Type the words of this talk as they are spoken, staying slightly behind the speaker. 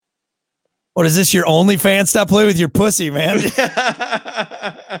What is this? Your OnlyFans? Stop playing with your pussy, man.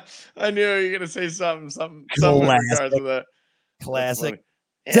 I knew you were gonna say something in regards to that. Classic.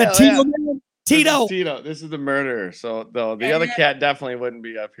 Is Yeah, that Tito, man? Tito. Tito. This is the murderer. So though the other cat definitely wouldn't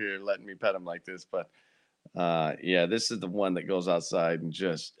be up here letting me pet him like this, but yeah, this is the one that goes outside and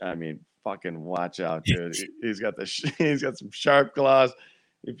just, I mean, fucking watch out, dude. He's got he's got some sharp claws.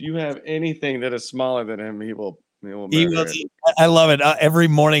 If you have anything that is smaller than him, he will murder it. I love it. Every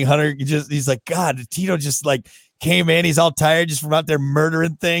morning, Hunter he's like, God, Tito just like came in. He's all tired just from out there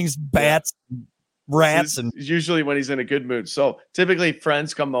murdering things, bats, rats, and usually when he's in a good mood. So typically,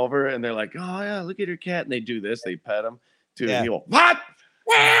 friends come over and they're like, "Oh yeah, look at your cat," and they do this. They pet him. Dude, he will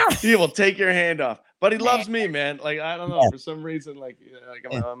he will take your hand off. But he loves me, man. Like I don't know, for some reason, like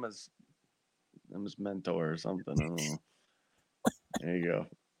I'm his mentor or something. I don't know. There you go.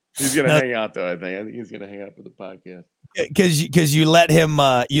 He's gonna hang out though. I think he's gonna hang out for the podcast. Because you let him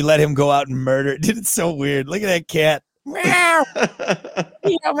go out and murder. Dude, it's so weird. Look at that cat. Meow.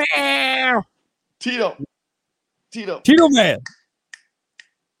 Tito, meow. Tito man.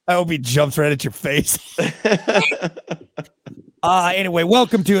 I hope he jumps right at your face. Anyway,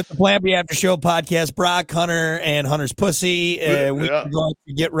 welcome to the Plan B After Show podcast. Brock, Hunter, and Hunter's pussy. We're going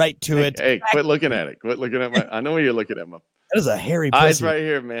to get right to it. Hey, quit looking at it. Quit looking at I know you're looking at my. That is a hairy pussy. Eyes right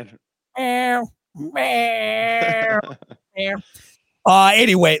here, man.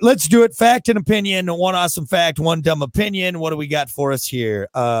 Anyway, let's do it. Fact and opinion. One awesome fact, one dumb opinion. What do we got for us here?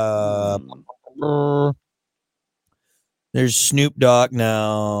 There's Snoop Dogg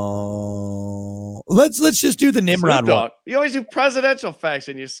now. Let's just do the Nimrod one. You always do presidential facts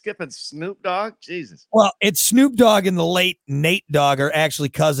and you're skipping Snoop Dogg? Jesus. Well, it's Snoop Dogg and the late Nate Dogg are actually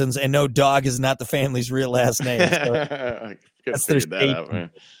cousins, and no, Dogg is not the family's real last name. So that's their that out,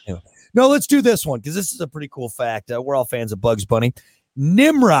 man. No, let's do this one because this is a pretty cool fact. We're all fans of Bugs Bunny.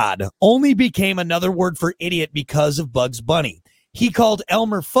 Nimrod only became another word for idiot because of Bugs Bunny. He called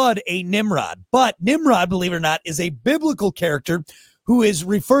Elmer Fudd a Nimrod, but Nimrod, believe it or not, is a biblical character who is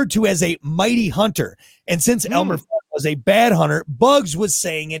referred to as a mighty hunter. And since Elmer Fudd was a bad hunter, Bugs was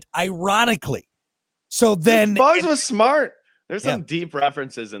saying it ironically. So then Bugs was smart. There's some deep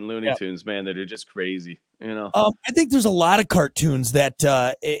references in Looney Tunes, man, that are just crazy. You know, I think there's a lot of cartoons that,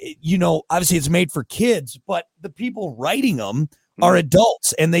 obviously it's made for kids, but the people writing them are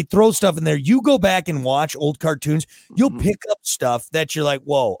adults and they throw stuff in there. You go back and watch old cartoons, you'll pick up stuff that you're like,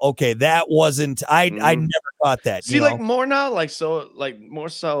 whoa, okay, that wasn't, I never caught that. See, like more now, more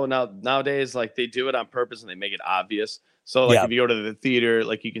so nowadays, like they do it on purpose and they make it obvious. So like if you go to the theater,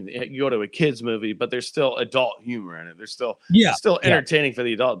 like you go to a kid's movie, but there's still adult humor in it. There's still entertaining for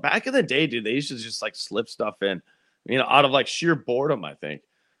the adult. Back in the day, dude, they used to just like slip stuff in, out of like sheer boredom, I think.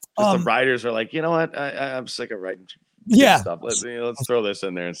 The writers are like, you know what? I'm sick of writing stuff. Let's throw this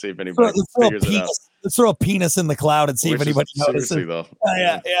in there and see if anybody figures it out. Let's throw a penis in the cloud and see if anybody notices. Seriously, though.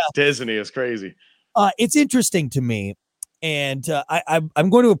 Disney is crazy. It's interesting to me. And I'm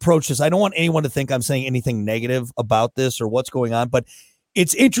going to approach this. I don't want anyone to think I'm saying anything negative about this or what's going on, but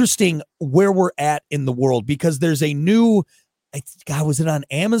it's interesting where we're at in the world because there's a new, was it on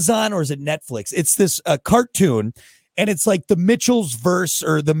Amazon or is it Netflix? It's this cartoon and it's like the Mitchells verse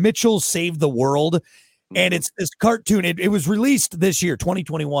or the Mitchells Save the World. And it's this cartoon. It was released this year,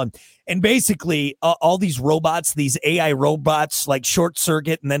 2021. And basically all these robots, these AI robots, like short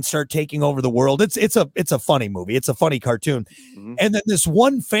circuit and then start taking over the world. It's a funny movie. It's a funny cartoon. And then this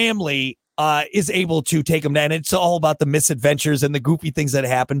one family is able to take them down. It's all about the misadventures and the goofy things that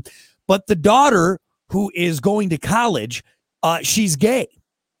happen. But the daughter who is going to college, she's gay.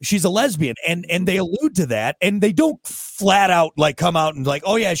 She's a lesbian, and they allude to that, and they don't flat out like come out and like,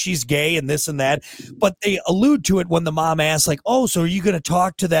 oh yeah, she's gay and this and that, but they allude to it when the mom asks like, oh, so are you going to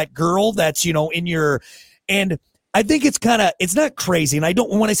talk to that girl that's, in your, and I think it's not crazy. And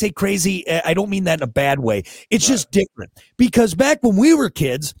when I say crazy, I don't mean that in a bad way. It's just different because back when we were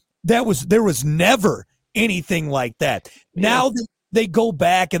kids, there was never anything like that. Now they go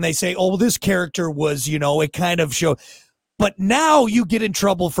back and they say, oh, well, this character was, it kind of showed. But now you get in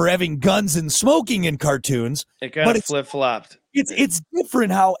trouble for having guns and smoking in cartoons. It kind of flip-flopped. It's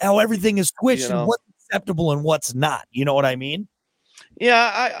different how everything is switched and what's acceptable and what's not. You know what I mean?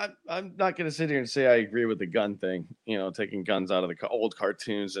 Yeah, I'm not going to sit here and say I agree with the gun thing. Taking guns out of the old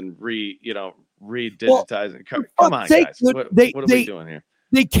cartoons and re-digitizing. Come on, guys. What are we doing here?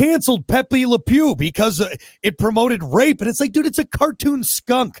 They canceled Pepe Le Pew because it promoted rape. And it's like, dude, it's a cartoon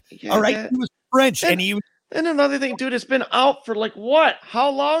skunk. All right? He was French and he was. And another thing, dude, it's been out for like what? How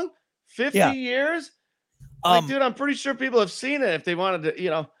long? 50 years? Dude, I'm pretty sure people have seen it if they wanted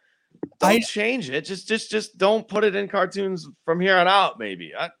to, don't change it. Just don't put it in cartoons from here on out,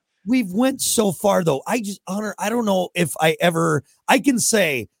 maybe. we've went so far though. I don't know if I can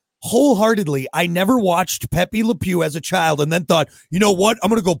say wholeheartedly, I never watched Pepe Le Pew as a child and then thought, you know what? I'm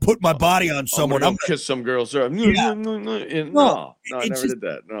going to go put my body on someone. I'm going to kiss some girls. Yeah. No, I never did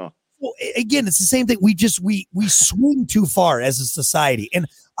that. No. Well, again, it's the same thing. We swing too far as a society. And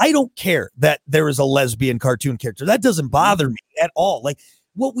I don't care that there is a lesbian cartoon character. That doesn't bother me at all. Like,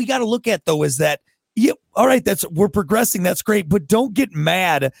 what we got to look at though is that, yeah, all right, we're progressing. That's great. But don't get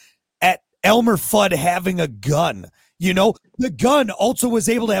mad at Elmer Fudd having a gun. You know, the gun also was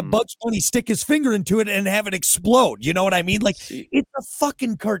able to have Bugs Bunny stick his finger into it and have it explode. You know what I mean? Like, it's a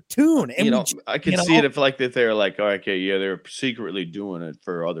fucking cartoon. And I could see it if like that they're like, oh, okay, yeah, they're secretly doing it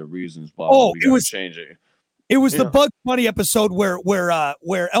for other reasons. It was changing. It was the Bugs Bunny episode where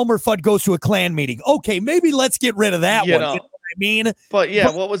Elmer Fudd goes to a Klan meeting. Okay, maybe let's get rid of that one. You know what I mean? But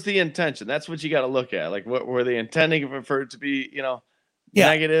what was the intention? That's what you got to look at. Like, what were they intending for it to be?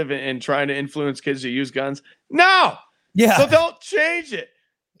 Negative and trying to influence kids to use guns? No. Yeah. So don't change it.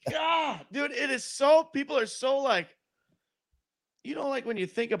 God, dude, it is so, people are so like, like when you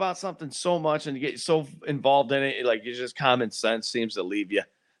think about something so much and you get so involved in it, like, you just common sense seems to leave you,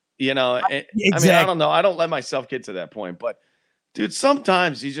 Exactly. I mean, I don't know. I don't let myself get to that point, but dude,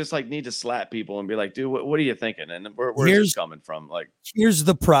 sometimes you just like need to slap people and be like, dude, what are you thinking? And where's this coming from? Like, here's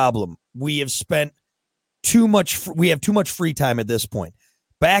the problem. We have too much free time at this point.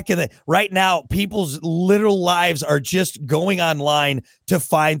 Right now, people's literal lives are just going online to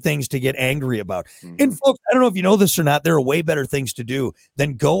find things to get angry about. Mm-hmm. And folks, I don't know if you know this or not, there are way better things to do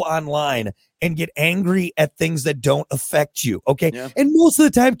than go online and get angry at things that don't affect you. Okay. Yeah. And most of the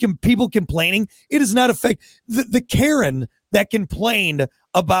time, people complaining, it does not affect the Karen that complained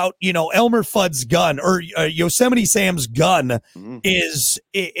about, Elmer Fudd's gun or Yosemite Sam's gun has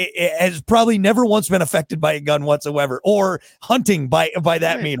probably never once been affected by a gun whatsoever, or hunting by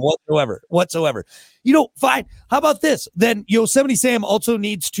that mean whatsoever. Fine. How about this? Then Yosemite Sam also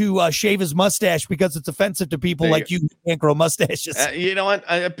needs to shave his mustache because it's offensive to people like you who can't grow mustaches. You know what?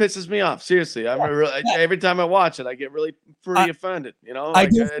 It pisses me off. Seriously. Every time I watch it, I get really pretty offended. I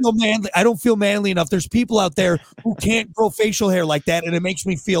don't feel manly enough. There's people out there who can't grow facial hair like that, and it makes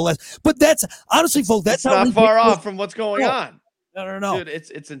me feel less. But that's honestly, folks, that's not far off from what's going on. No. Dude,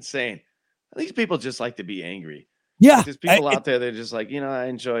 it's insane. These people just like to be angry. Yeah, like, there's people out there. They're just like, I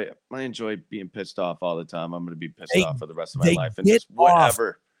enjoy being pissed off all the time. I'm going to be pissed off for the rest of my life, and just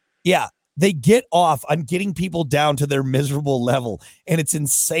whatever. Yeah, they get off on getting people down to their miserable level, and it's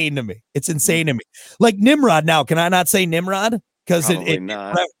insane to me. It's insane to me. Like Nimrod. Now, can I not say Nimrod because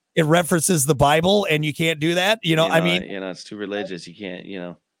it references the Bible, and you can't do that? It's too religious. You can't.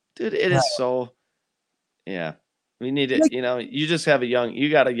 Dude, it is so. Yeah, we need it. You just have you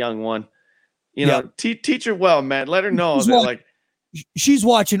got a young one. Teach her well, man. Let her know that she's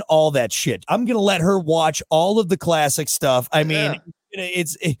watching all that shit. I'm gonna let her watch all of the classic stuff. I mean,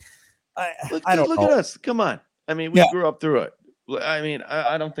 I don't look at us. Come on. I mean, we grew up through it. I mean,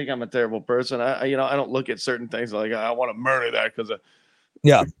 I don't think I'm a terrible person. I don't look at certain things like I want to murder that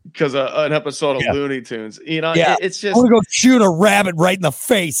because of an episode of Looney Tunes. It's just, I want to go shoot a rabbit right in the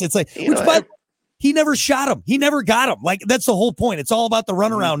face. It's like, he never shot him. He never got him. Like, that's the whole point. It's all about the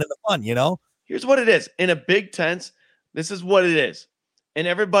runaround and the fun, Here's what it is. In a big tent, this is what it is. And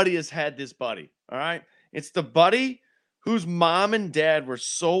everybody has had this buddy, all right? It's the buddy whose mom and dad were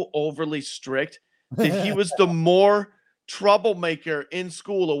so overly strict that he was the more troublemaker in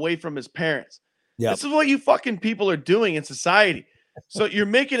school away from his parents. Yep. This is what you fucking people are doing in society. So you're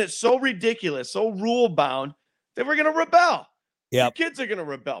making it so ridiculous, so rule-bound that we're going to rebel. Your kids are going to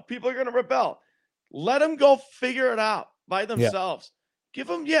rebel. People are going to rebel. Let them go figure it out by themselves. Give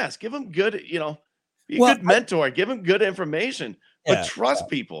them good, be a good mentor. Give them good information, but trust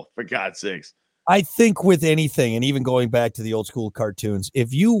people, for God's sakes. I think with anything, and even going back to the old school cartoons,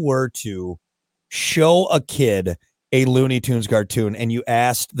 if you were to show a kid a Looney Tunes cartoon and you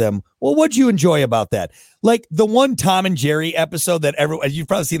asked them, well, what'd you enjoy about that? Like the one Tom and Jerry episode that you've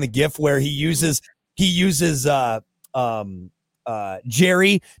probably seen the GIF where he uses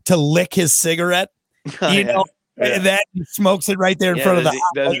Jerry to lick his cigarette, and that he smokes it right there in front of the house.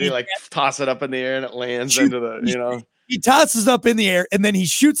 Does he like toss it up in the air and it lands into the, He tosses up in the air and then he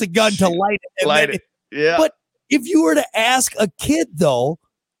shoots a gun to light it. Yeah. But if you were to ask a kid though,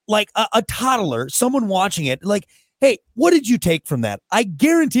 like a toddler, someone watching it, like, hey, what did you take from that? I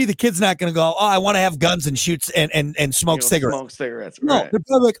guarantee the kid's not going to go, oh, I want to have guns and shoots and smoke cigarettes. Smoke cigarettes. No, right. They're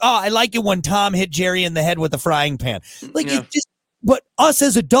probably like, oh, I like it when Tom hit Jerry in the head with a frying pan. Like but us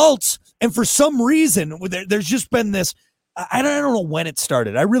as adults, and for some reason, there's just been this, I don't know when it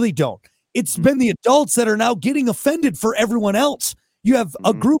started. I really don't. It's been the adults that are now getting offended for everyone else. You have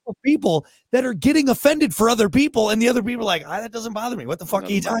a group of people that are getting offended for other people, and the other people are like, that doesn't bother me. What the fuck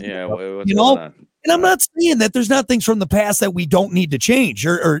are you talking about? What's going on? And I'm not saying that there's not things from the past that we don't need to change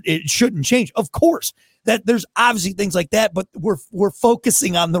or it shouldn't change. Of course, that there's obviously things like that, but we're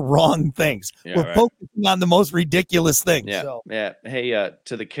focusing on the wrong things. We're focusing on the most ridiculous things. Yeah. So. Yeah. Hey,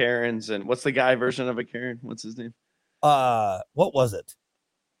 to the Karens, and what's the guy version of a Karen? What's his name? What was it?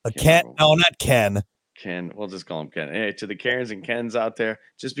 A Ken? No, not Ken. Ken. We'll just call him Ken. Hey, to the Karens and Kens out there,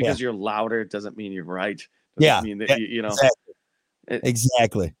 just because you're louder doesn't mean you're right. Doesn't mean that, you know.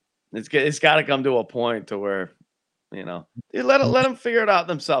 Exactly. It's got to come to a point to where, you know, let them figure it out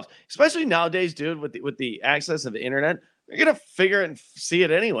themselves. Especially nowadays, dude, with the access of the internet, they're gonna figure it and see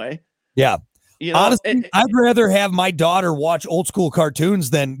it anyway. Yeah. You know, honestly, I'd rather have my daughter watch old school cartoons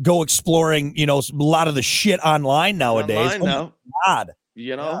than go exploring, you know, a lot of the shit online nowadays. God,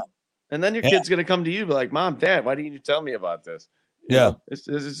 you know, and then your kid's gonna come to you, be like, "Mom, Dad, why didn't you tell me about this?" You know, this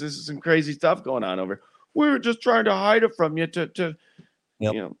is some crazy stuff going on over. We were just trying to hide it from you to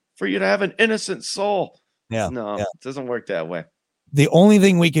you know, for you to have an innocent soul. No, it doesn't work that way. The only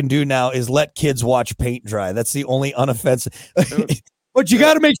thing we can do now is let kids watch paint dry. That's the only unoffensive. But you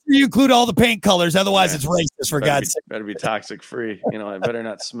got to make sure you include all the paint colors. Otherwise, it's racist, for God's sake. Better be toxic free. You know, it better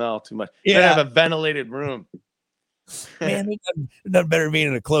not smell too much. Better have a ventilated room. Man, nothing better than being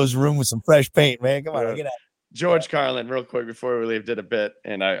in a closed room with some fresh paint, man. Come on, get out. George Carlin, real quick before we leave, did a bit,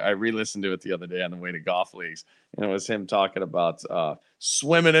 and I re-listened to it the other day on the way to golf leagues, and it was him talking about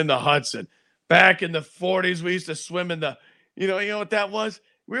swimming in the Hudson. Back in the 40s, we used to swim in the, you know what that was?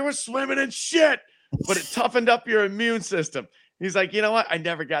 We were swimming in shit, but it toughened up your immune system. He's like, you know what? I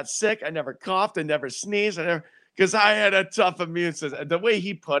never got sick. I never coughed. I never sneezed. Because I had a tough immune system. The way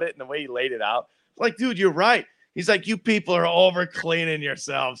he put it and the way he laid it out, like, dude, you're right. He's like, you people are over cleaning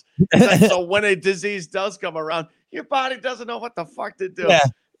yourselves. Like, so when a disease does come around, your body doesn't know what the fuck to do. Yeah.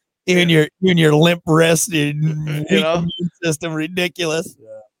 Even your limp wrist, your weak immune system, ridiculous.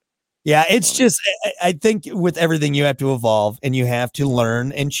 Yeah, it's just, I think with everything you have to evolve and you have to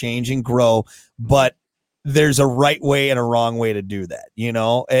learn and change and grow, but there's a right way and a wrong way to do that. You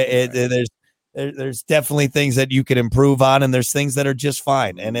know, there's definitely things that you could improve on, and there's things that are just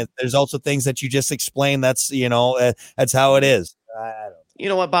fine. And there's also things that you just explain. That's, you know, that's how it is. You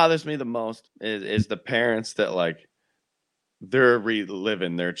know what bothers me the most is the parents that, like, they're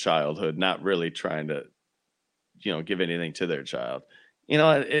reliving their childhood, not really trying to, you know, give anything to their child. You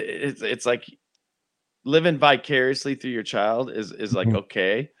know, it's like living vicariously through your child is like,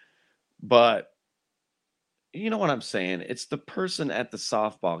 okay, but you know what I'm saying? It's the person at the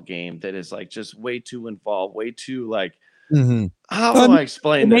softball game that is like just way too involved, way too like, how do I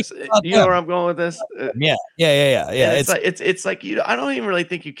explain this? You know where I'm going with this? Yeah. It's like, I don't even really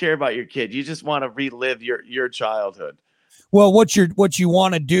think you care about your kid. You just want to relive your childhood. Well, what you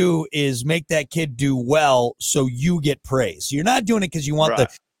want to do is make that kid do well so you get praise. You're not doing it because you want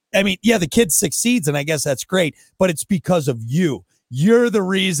the kid succeeds, and I guess that's great, but it's because of you. You're the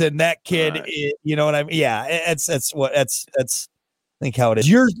reason that kid is, you know what I mean? Yeah, that's I think how it is.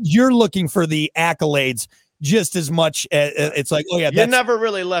 You're looking for the accolades just as much as it's like, oh yeah, you never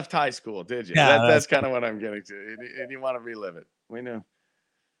really left high school, did you? Yeah, that's kind of what I'm getting to. And you want to relive it. We know.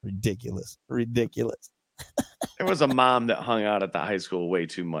 Ridiculous. There was a mom that hung out at the high school way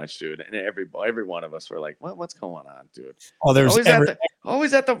too much, dude. And every one of us were like, what's going on, dude? Oh, there's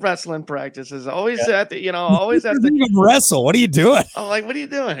always at the wrestling practices, always at the, you know, always at the even wrestle. What are you doing? I'm like, what are you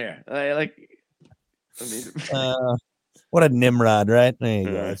doing here? What a Nimrod, right? There you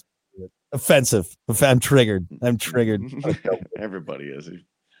go. Offensive. I'm triggered. Everybody is.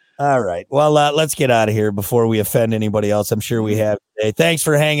 All right. Well, let's get out of here before we offend anybody else. I'm sure we have today. Thanks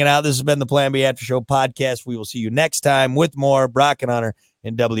for hanging out. This has been the Plan B After Show podcast. We will see you next time with more Brock and Hunter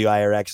and WIRX.